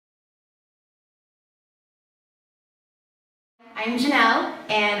I'm Janelle,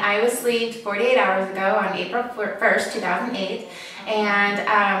 and I was sleeved 48 hours ago on April 1st, 2008,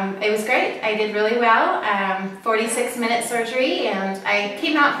 and it was great. I did really well, 46-minute surgery, and I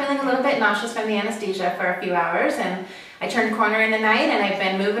came out feeling a little bit nauseous from the anesthesia for a few hours, and I turned a corner in the night, and I've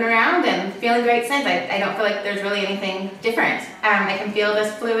been moving around and feeling great since. I don't feel like there's really anything different. I can feel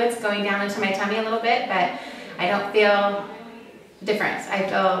this fluids going down into my tummy a little bit, but I don't feel different. I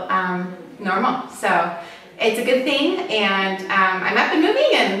feel normal. So it's a good thing, and I'm up and moving,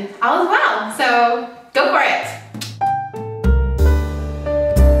 and all